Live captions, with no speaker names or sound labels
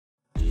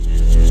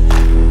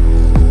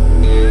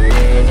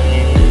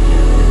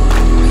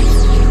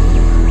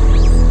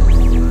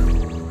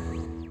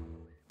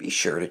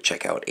sure to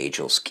check out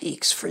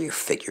Agelessgeeks for your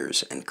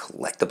figures and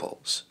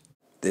collectibles.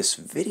 This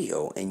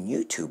video and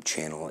YouTube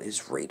channel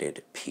is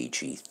rated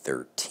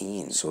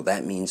PG-13, so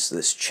that means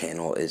this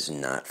channel is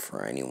not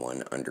for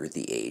anyone under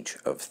the age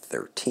of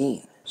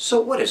 13.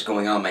 So what is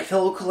going on, my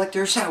fellow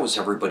collectors? How is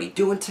everybody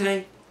doing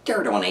today?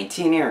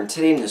 Daredevil19 here, and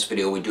today in this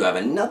video we do have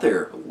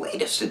another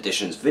latest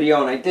editions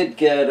video, and I did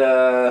get,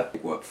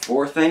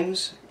 4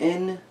 things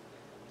in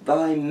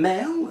the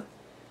mail?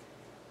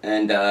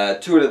 And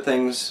 2 of the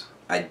things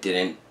I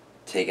didn't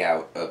take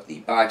out of the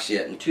box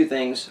yet, and 2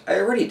 things I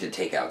already did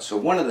take out. So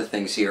one of the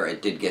things here, I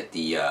did get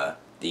the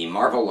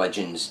Marvel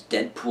Legends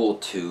Deadpool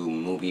 2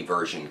 movie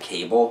version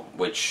cable,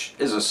 which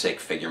is a sick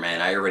figure, man.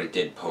 I already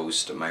did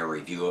post my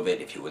review of it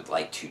if you would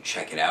like to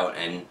check it out,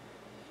 and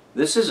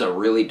this is a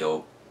really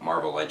dope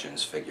Marvel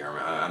Legends figure.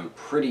 I'm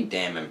pretty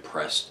damn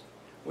impressed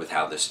with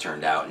how this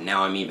turned out, and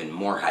now I'm even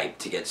more hyped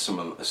to get some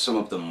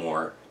of the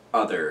more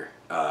other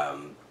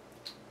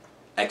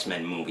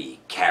X-Men movie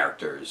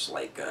characters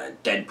like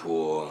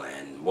Deadpool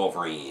and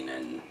Wolverine,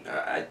 and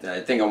I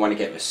think I want to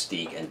get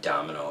Mystique and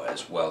Domino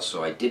as well,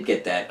 so I did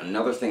get that.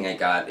 Another thing I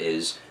got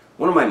is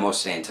one of my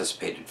most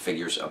anticipated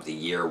figures of the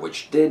year,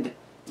 which did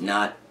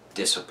not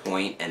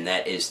disappoint, and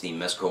that is the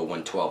Mezco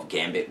 112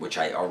 Gambit, which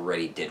I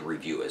already did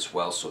review as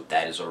well, so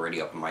that is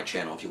already up on my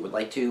channel if you would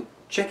like to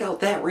check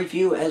out that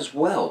review as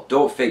well.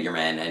 Dope figure,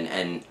 man,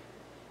 and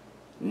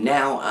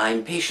now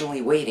I'm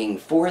patiently waiting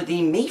for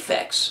the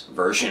Mafex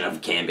version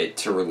of Gambit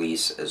to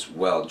release as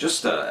well.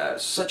 Just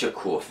such a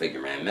cool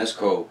figure, man.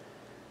 Mezco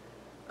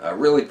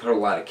really put a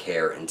lot of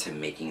care into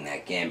making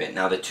that Gambit.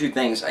 Now, the 2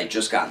 things I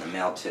just got in the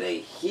mail today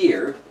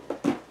here,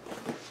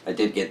 I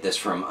did get this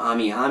from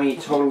Ami. Ami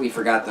totally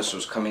forgot this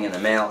was coming in the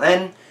mail,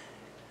 and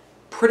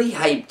pretty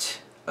hyped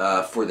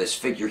for this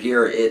figure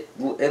here. It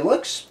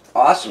looks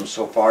awesome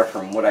so far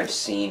from what I've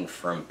seen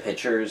from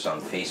pictures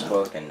on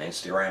Facebook and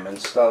Instagram and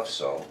stuff,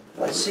 so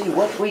let's see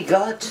what we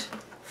got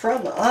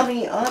from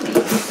Ami.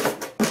 It's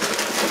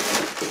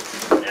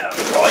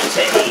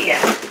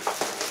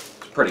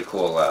a pretty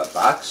cool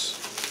box.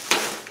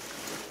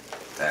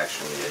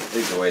 Actually, I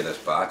dig the way this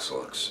box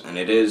looks, and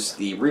it is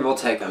the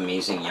Revoltech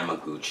Amazing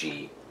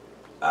Yamaguchi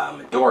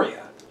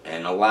Midoriya,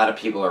 and a lot of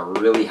people are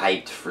really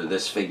hyped for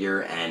this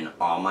figure and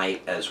All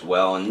Might as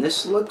well, and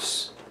this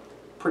looks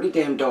pretty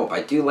damn dope.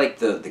 I do like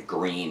the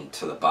green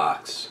to the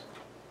box.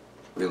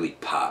 Really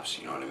pops,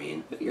 you know what I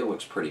mean? The figure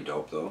looks pretty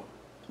dope though.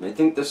 And I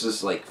think this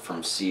is like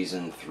from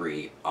season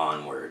 3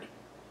 onward,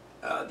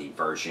 the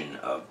version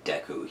of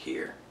Deku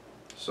here.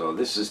 So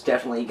this is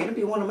definitely going to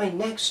be one of my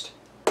next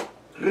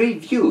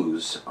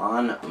reviews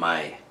on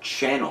my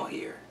channel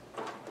here.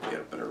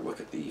 Get a better look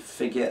at the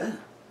figure.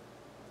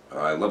 Oh,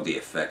 I love the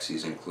effects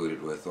he's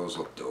included with. Those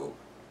look dope.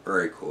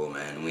 Very cool,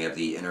 man. We have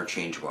the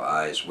interchangeable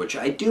eyes, which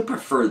I do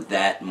prefer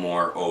that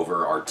more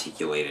over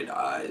articulated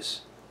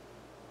eyes.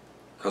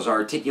 Because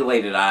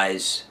articulated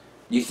eyes,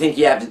 you think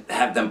you have to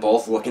have them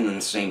both looking in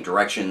the same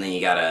direction, then you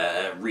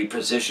gotta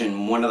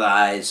reposition one of the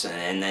eyes,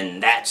 and then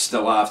that's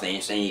still off, then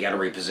you gotta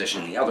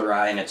reposition the other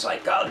eye, and it's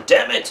like, God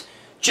damn it,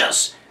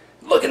 just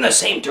look in the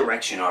same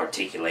direction,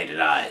 articulated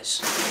eyes.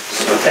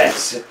 So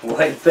that's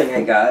one thing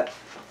I got.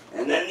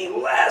 And then the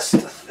last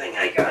thing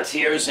I got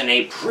here is in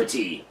a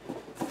pretty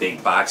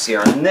big box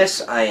here, and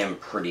this I am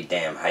pretty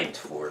damn hyped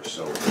for,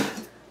 so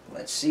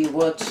let's see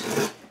what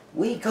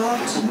we got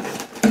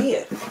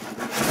here.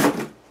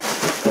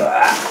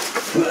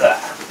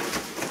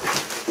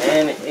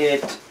 And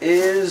it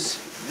is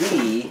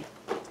the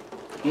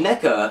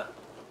NECA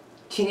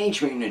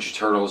Teenage Mutant Ninja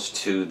Turtles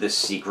 2 The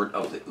Secret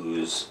of the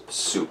Ooze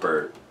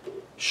Super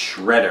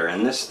Shredder,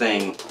 and this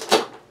thing,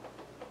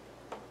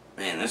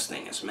 man, this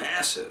thing is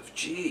massive.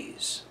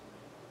 Jeez.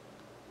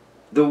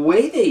 The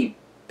way they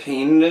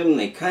painted him,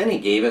 they kind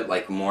of gave it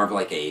like more of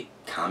like a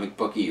comic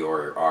booky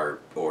or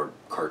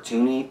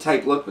cartoony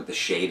type look with the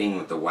shading,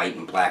 with the white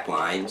and black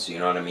lines, you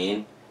know what I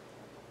mean?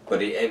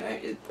 But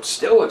it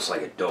still looks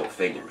like a dope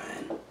figure,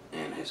 man.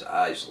 And his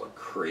eyes look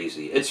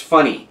crazy. It's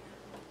funny.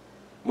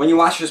 When you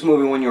watch this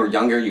movie when you were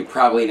younger, you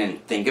probably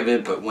didn't think of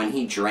it, but when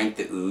he drank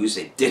the ooze,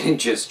 it didn't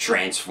just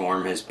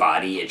transform his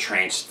body, it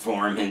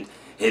transformed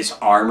his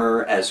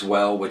armor as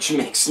well, which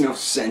makes no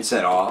sense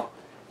at all.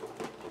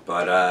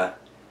 But,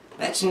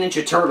 that's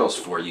Ninja Turtles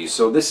for you,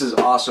 so this is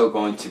also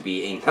going to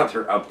be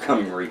another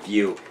upcoming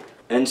review.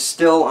 And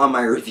still on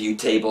my review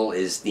table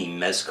is the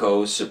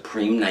Mezco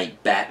Supreme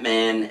Knight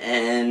Batman,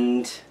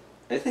 and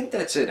I think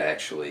that's it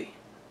actually.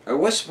 I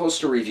was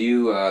supposed to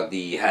review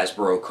the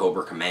Hasbro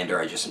Cobra Commander,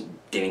 I just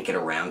didn't get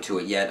around to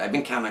it yet. I've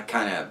been kind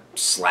of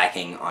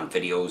slacking on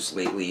videos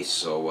lately,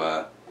 so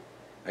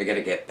I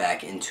gotta get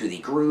back into the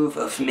groove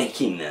of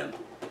making them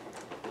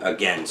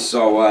again.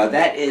 So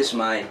that is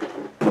my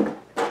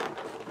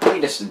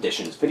latest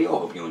editions video. I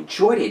hope you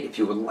enjoyed it. If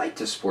you would like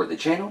to support the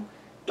channel,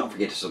 don't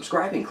forget to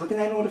subscribe and click on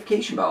that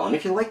notification bell. And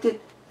if you liked it,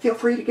 feel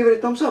free to give it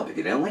a thumbs up. If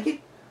you didn't like it,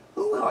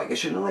 well, I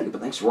guess you didn't like it.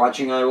 But thanks for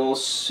watching. I will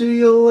see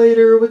you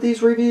later with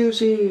these reviews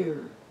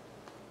here.